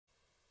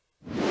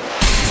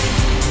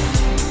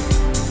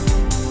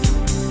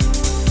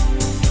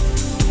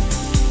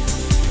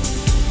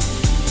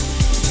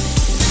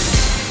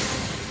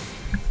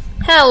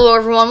Hello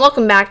everyone,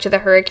 welcome back to the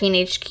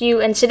Hurricane HQ,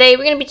 and today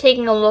we're going to be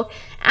taking a look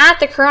at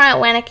the current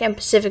Atlantic and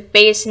Pacific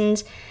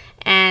basins.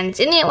 And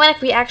in the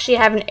Atlantic, we actually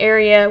have an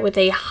area with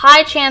a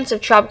high chance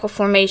of tropical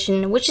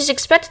formation, which is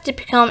expected to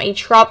become a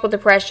tropical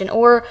depression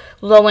or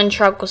low-end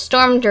tropical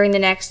storm during the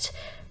next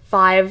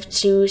 5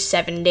 to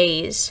 7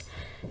 days.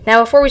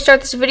 Now, before we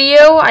start this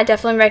video, I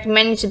definitely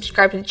recommend you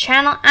subscribe to the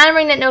channel and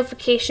ring that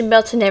notification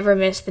bell to never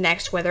miss the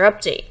next weather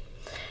update.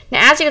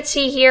 Now, as you can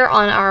see here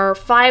on our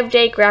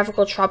 5-day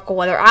graphical tropical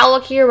weather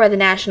outlook here by the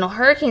National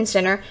Hurricane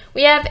Center,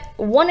 we have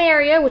one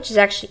area, which is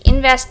actually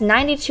Invest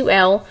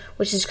 92L,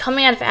 which is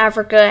coming out of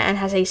Africa and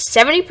has a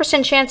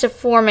 70% chance of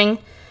forming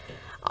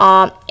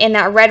in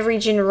that red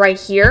region right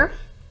here.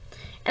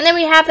 And then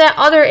we have that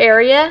other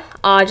area,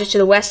 just to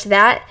the west of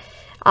that.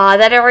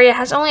 That area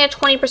has only a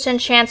 20%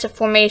 chance of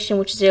formation,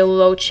 which is a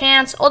low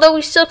chance, although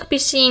we still could be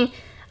seeing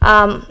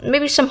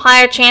maybe some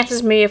higher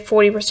chances, maybe a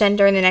 40%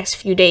 during the next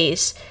few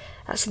days.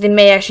 So they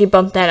may actually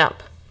bump that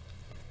up.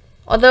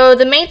 Although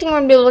the main thing we're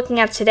going to be looking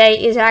at today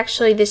is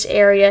actually this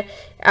area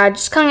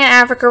just coming out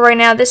of Africa right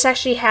now. This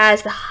actually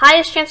has the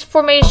highest chance of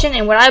formation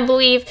and what I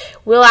believe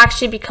will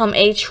actually become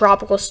a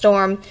tropical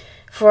storm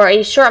for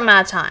a short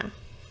amount of time.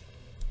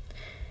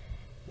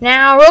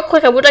 Now, real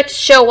quick, I would like to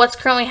show what's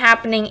currently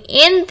happening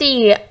in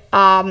the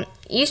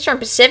Eastern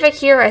Pacific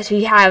here, as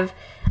we have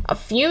a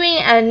few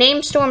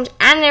named storms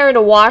and an area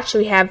to watch. So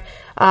we have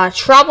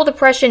Tropical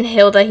Depression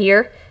Hilda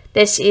here.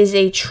 This is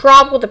a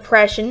tropical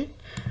depression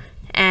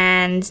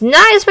and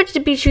not expected to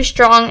be too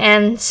strong,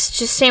 and it's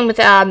just same with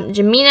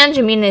Jamina.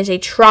 Jamina is a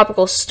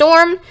tropical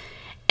storm,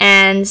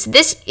 and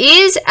this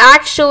is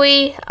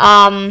actually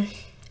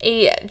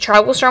a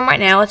tropical storm right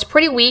now. It's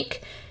pretty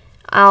weak,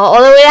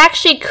 although it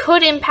actually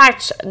could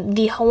impact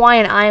the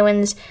Hawaiian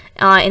Islands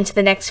into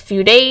the next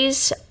few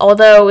days,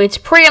 although it's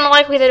pretty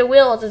unlikely that it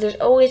will, although there's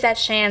always that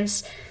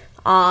chance.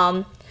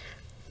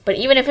 But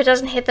even if it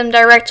doesn't hit them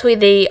directly,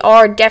 they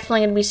are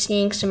definitely going to be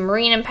seeing some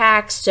marine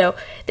impacts. So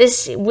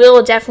this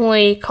will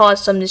definitely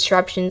cause some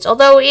disruptions,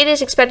 although it is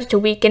expected to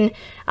weaken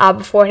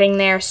before hitting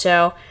there.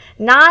 So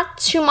not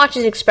too much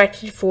is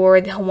expected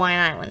for the Hawaiian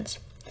Islands.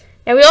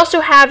 Now, we also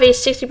have a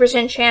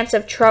 60% chance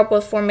of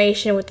tropical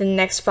formation within the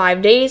next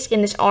 5 days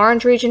in this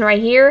orange region right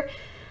here.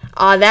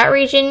 That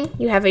region,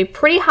 you have a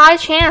pretty high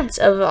chance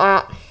of,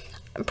 a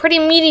pretty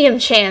medium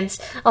chance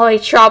of a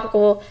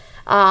tropical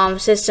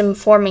system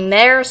forming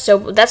there, so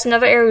that's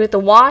another area to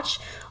watch.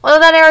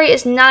 Although that area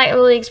is not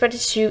really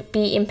expected to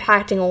be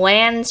impacting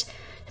lands,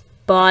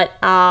 but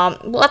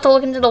we'll have to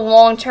look into the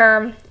long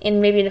term in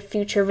maybe in a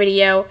future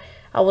video.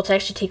 We'll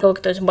actually take a look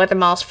at those weather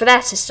models for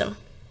that system.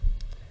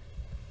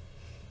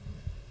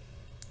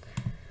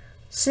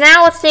 So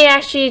now let's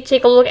actually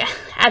take a look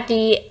at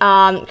the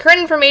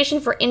current information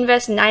for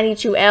Invest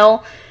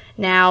 92L.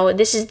 Now,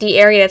 this is the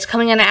area that's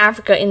coming out of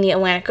Africa in the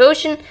Atlantic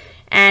Ocean.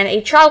 And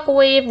a tropical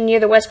wave near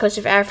the west coast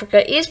of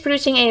Africa is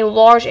producing a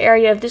large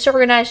area of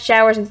disorganized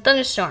showers and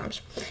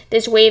thunderstorms.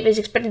 This wave is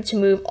expected to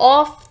move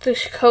off the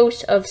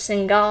coast of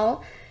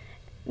Senegal,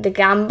 the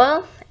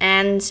Gambia,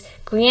 and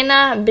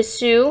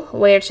Guinea-Bissau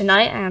later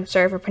tonight. I'm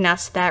sorry if I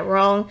pronounced that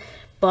wrong,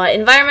 but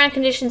environmental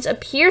conditions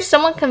appear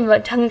somewhat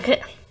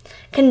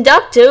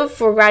conductive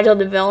for gradual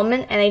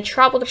development, and a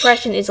tropical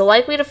depression is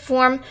likely to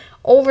form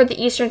over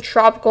the eastern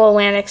tropical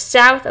Atlantic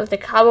south of the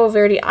Cabo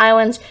Verde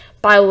Islands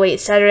by late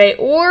Saturday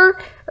or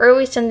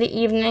early Sunday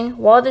evening,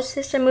 while the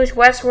system moves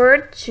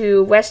westward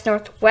to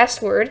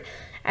west-northwestward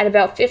at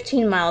about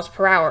 15 miles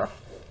per hour.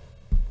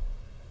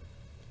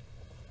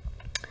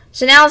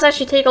 So now let's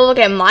actually take a look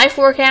at my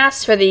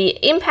forecast for the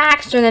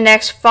impacts during the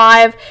next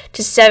 5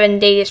 to 7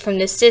 days from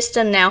this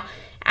system. Now,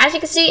 as you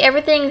can see,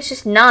 everything is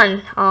just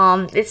none.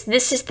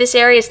 This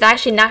area is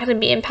actually not going to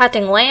be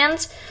impacting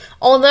lands,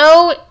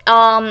 although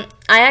I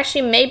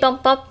actually may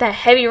bump up that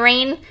heavy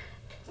rain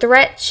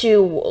threat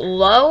to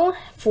low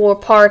for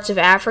parts of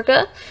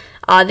Africa.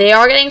 They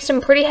are getting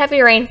some pretty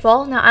heavy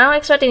rainfall. Now, I don't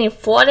expect any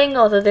flooding,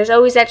 although there's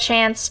always that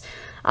chance.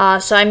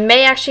 So I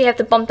may actually have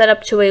to bump that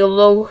up to a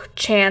low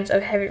chance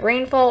of heavy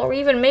rainfall, or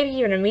maybe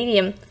even a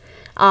medium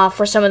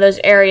for some of those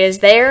areas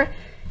there.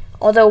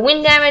 Although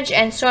wind damage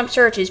and storm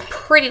surge is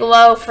pretty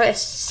low for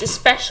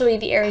especially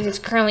the areas it's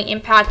currently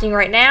impacting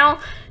right now.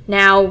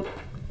 Now,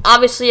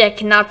 obviously, I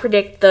cannot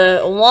predict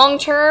the long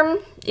term.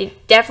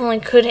 It definitely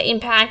could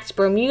impact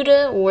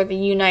Bermuda or the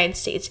United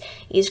States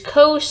East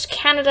Coast,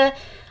 Canada.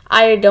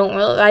 I don't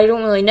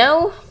really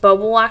know, but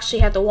we'll actually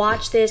have to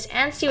watch this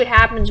and see what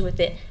happens with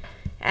it,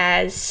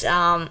 as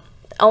a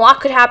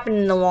lot could happen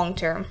in the long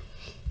term.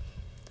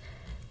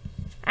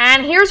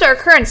 And here's our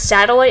current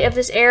satellite of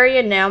this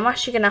area. Now, I'm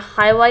actually going to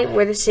highlight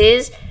where this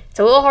is. It's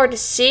a little hard to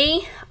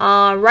see.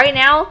 Right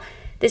now,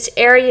 this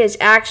area is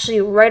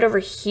actually right over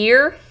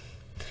here.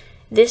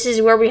 This is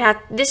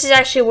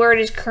actually where it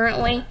is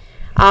currently.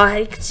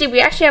 You can see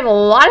we actually have a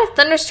lot of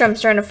thunderstorms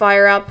starting to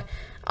fire up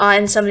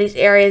in some of these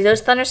areas.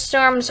 Those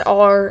thunderstorms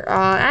are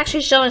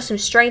actually showing some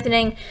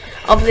strengthening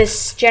of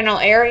this general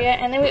area.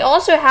 And then we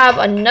also have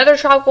another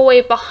tropical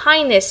wave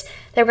behind this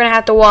that we're going to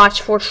have to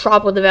watch for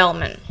tropical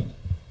development.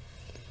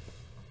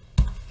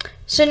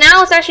 So now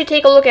let's actually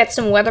take a look at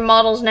some weather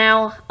models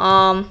now.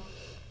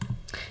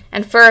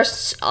 And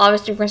first,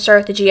 obviously, we're going to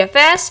start with the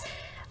GFS.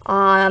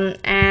 And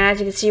as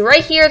you can see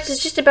right here, this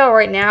is just about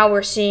right now.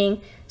 We're seeing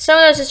some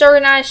of those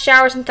disorganized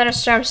showers and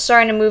thunderstorms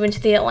starting to move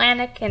into the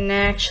Atlantic. And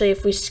actually,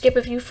 if we skip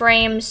a few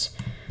frames,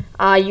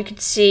 you can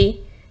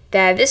see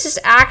that this is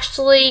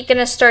actually going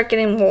to start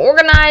getting more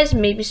organized,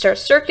 maybe start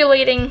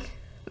circulating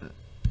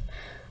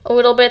a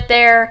little bit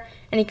there.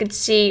 And you can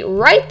see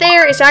right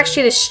there is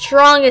actually the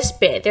strongest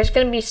bit. There's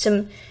going to be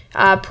some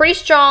pretty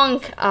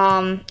strong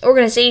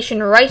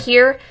organization right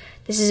here.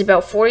 This is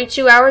about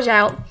 42 hours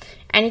out.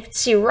 And you can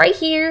see right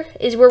here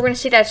is where we're going to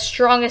see that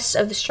strongest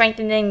of the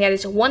strengthening. That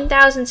is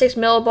 1,006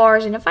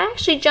 millibars. And if I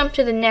actually jump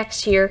to the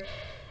next here,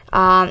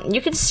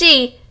 you can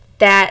see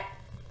that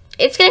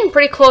it's getting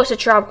pretty close to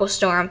tropical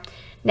storm.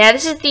 Now,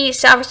 this is the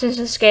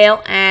Saffir-Simpson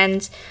scale,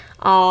 and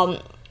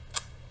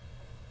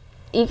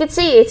you can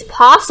see it's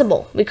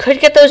possible. We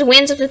could get those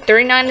winds up to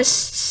 39 to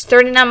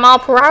 39 mile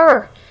per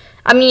hour.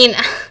 I mean,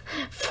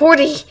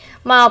 40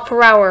 mile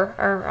per hour,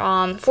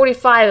 or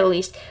 45 at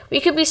least. We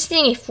could be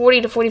seeing a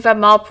 40 to 45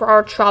 mile per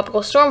hour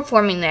tropical storm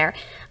forming there.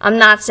 I'm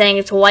not saying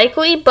it's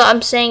likely, but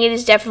I'm saying it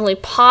is definitely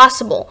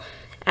possible,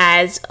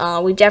 as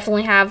we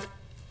definitely have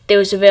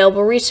those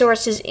available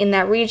resources in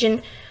that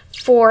region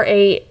for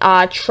a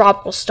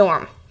tropical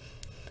storm.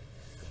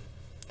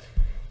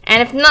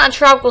 And if not a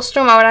tropical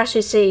storm, I would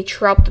actually say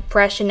tropical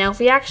depression. Now, if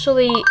we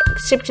actually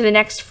skip to the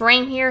next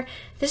frame here,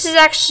 this is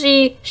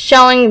actually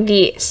showing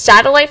the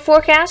satellite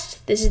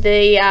forecast. This is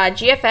the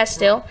GFS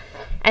still,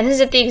 and this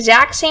is at the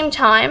exact same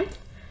time.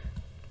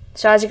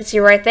 So as you can see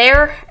right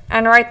there,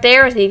 and right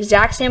there is the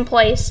exact same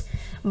place.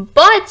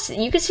 But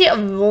you can see a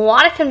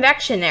lot of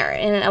convection there,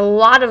 and a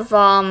lot of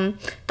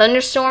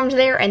thunderstorms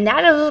there, and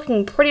that is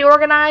looking pretty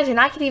organized. And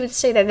I could even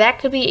say that that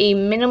could be a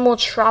minimal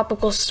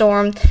tropical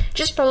storm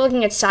just by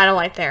looking at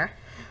satellite there.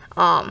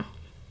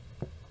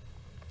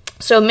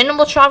 So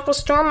minimal tropical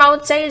storm, I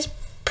would say, is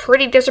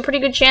there's a pretty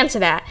good chance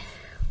of that.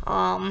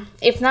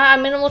 If not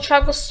a minimal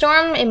tropical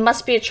storm, it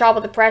must be a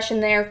tropical depression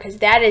there, because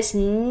that is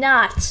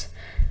not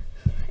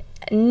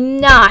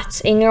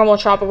a normal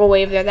tropical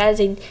wave there. That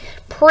is a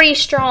pretty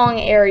strong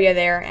area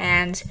there,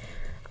 and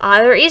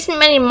there isn't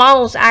many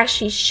models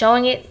actually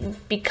showing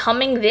it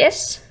becoming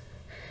this.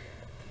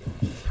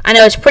 I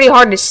know it's pretty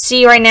hard to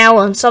see right now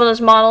on some of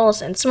those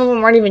models, and some of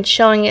them aren't even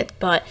showing it,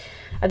 but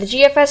the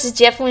GFS is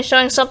definitely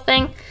showing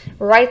something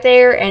right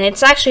there, and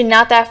it's actually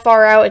not that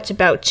far out. It's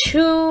about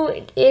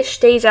 2-ish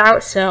days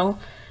out, so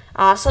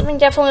something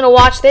definitely to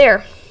watch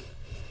there.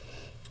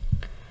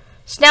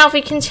 So now if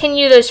we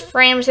continue those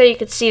frames there, you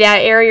can see that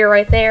area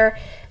right there.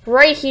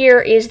 Right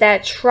here is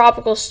that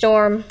tropical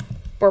storm,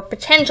 or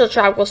potential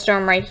tropical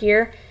storm right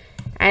here.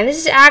 And this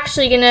is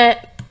actually going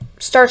to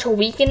start to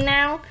weaken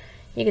now.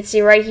 You can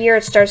see right here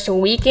it starts to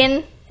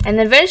weaken, and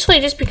then eventually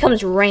it just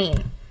becomes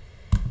rain.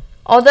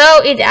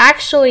 Although it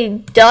actually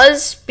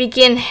does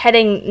begin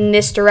heading in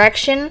this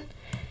direction,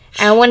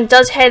 and when it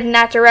does head in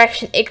that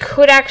direction, it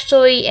could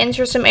actually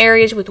enter some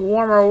areas with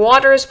warmer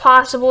waters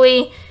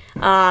possibly,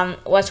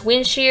 less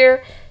wind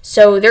shear.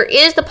 So there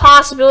is the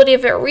possibility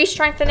of it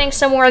re-strengthening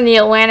somewhere in the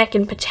Atlantic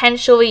and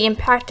potentially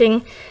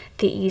impacting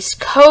the East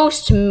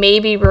Coast,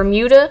 maybe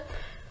Bermuda.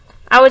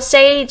 I would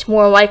say it's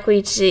more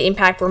likely to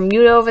impact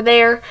Bermuda over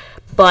there,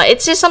 but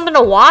it's just something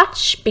to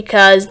watch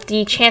because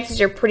the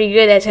chances are pretty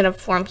good that it's going to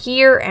form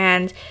here,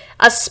 and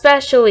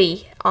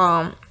especially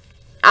out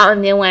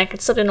in the Atlantic,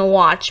 it's something to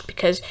watch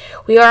because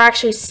we are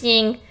actually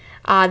seeing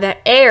that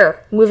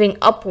air moving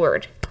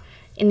upward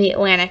in the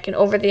Atlantic and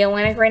over the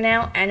Atlantic right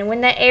now. And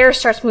when that air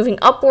starts moving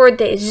upward,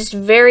 that is just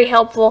very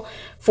helpful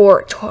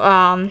for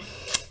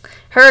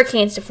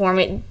hurricanes to form.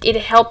 It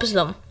helps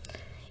them.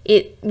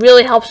 It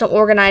really helps them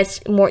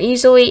organize more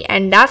easily,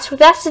 and this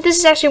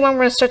is actually when we're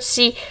going to start to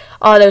see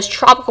those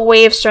tropical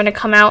waves starting to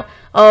come out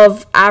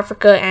of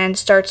Africa and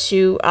start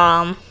to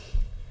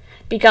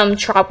become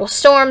tropical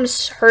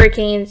storms,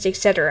 hurricanes,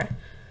 etc.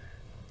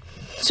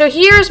 So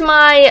here's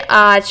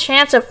my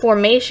chance of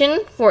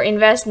formation for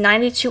Invest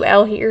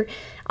 92L here.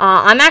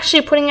 I'm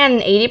actually putting at an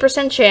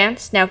 80%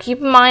 chance. Now keep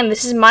in mind,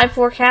 this is my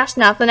forecast,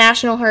 not the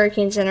National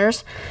Hurricane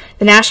Center's.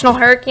 The National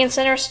Hurricane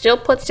Center still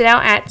puts it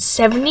out at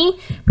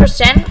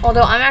 70%,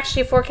 although I'm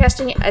actually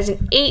forecasting it as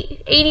an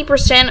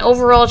 80%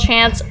 overall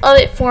chance of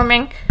it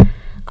forming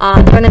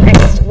for the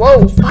next,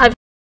 5%.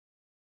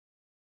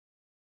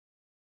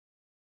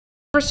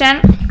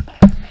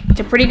 It's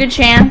a pretty good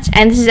chance,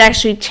 and this is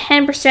actually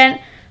 10%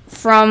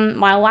 from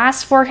my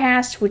last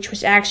forecast, which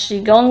was actually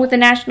going with the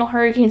National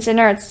Hurricane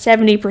Center at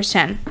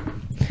 70%.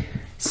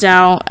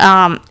 So,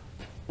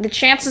 the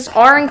chances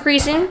are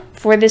increasing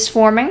for this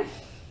forming,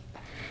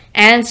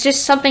 and it's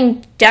just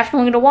something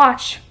definitely to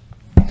watch.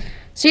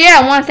 So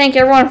yeah, I want to thank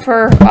everyone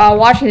for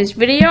watching this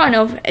video. I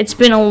know it's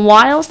been a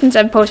while since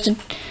I've posted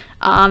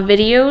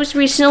videos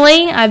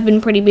recently. I've been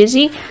pretty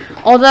busy,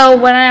 although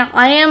what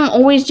I am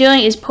always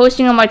doing is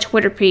posting on my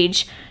Twitter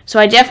page. So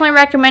I definitely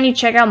recommend you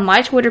check out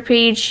my Twitter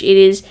page. It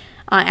is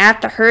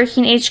at the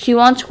Hurricane HQ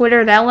on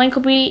Twitter. That link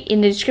will be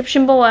in the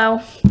description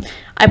below.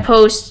 I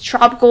post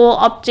tropical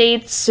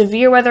updates,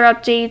 severe weather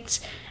updates,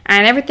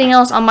 and everything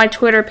else on my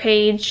Twitter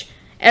page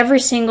every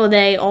single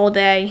day, all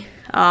day.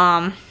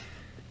 So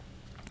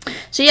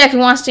yeah, if you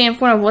want to stay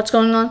informed of what's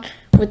going on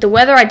with the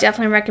weather, I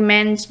definitely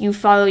recommend you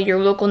follow your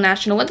local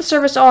National Weather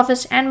Service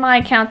office and my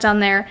account down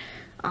there.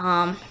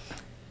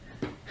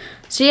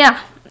 So yeah,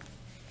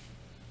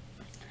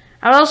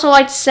 I would also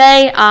like to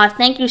say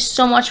thank you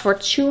so much for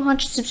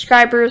 200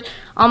 subscribers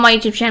on my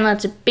YouTube channel.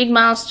 That's a big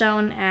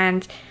milestone,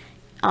 and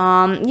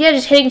yeah,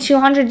 just hitting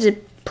 200 is a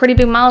pretty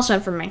big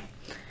milestone for me.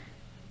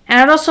 And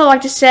I'd also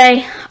like to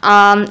say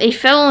a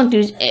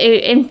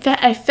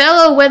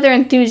fellow weather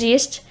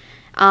enthusiast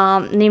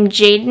named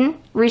Jaden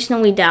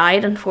recently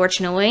died,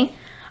 unfortunately,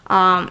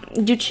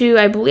 due to,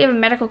 I believe, a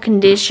medical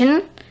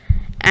condition.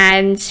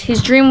 And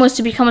his dream was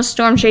to become a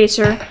storm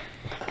chaser.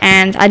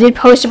 And I did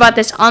post about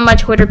this on my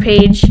Twitter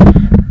page,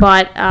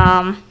 but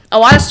a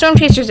lot of storm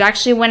chasers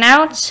actually went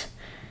out,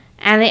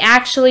 and they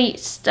actually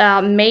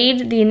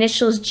made the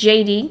initials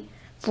JD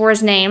for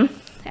his name,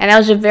 and that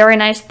was a very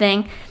nice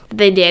thing that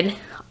they did.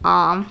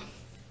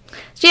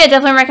 So yeah,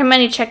 definitely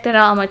recommend you check that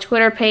out on my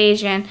Twitter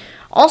page, and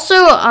also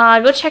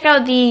go check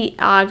out the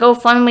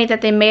GoFundMe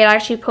that they made. I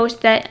actually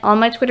posted that on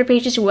my Twitter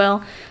page as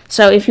well.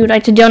 So if you would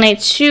like to donate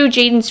to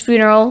Jaden's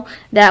funeral,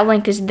 that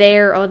link is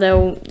there,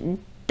 although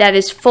that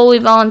is fully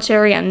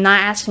voluntary. I'm not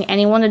asking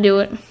anyone to do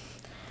it.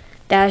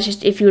 That is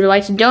just, if you would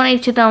like to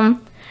donate to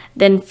them,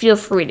 then feel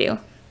free to.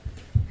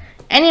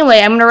 Anyway,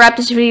 I'm going to wrap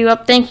this video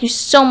up. Thank you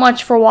so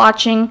much for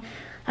watching.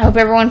 I hope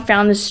everyone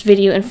found this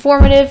video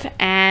informative,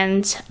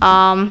 and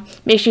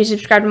make sure you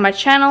subscribe to my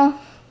channel,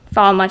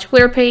 follow my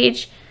Twitter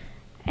page,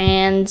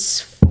 and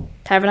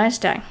have a nice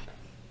day.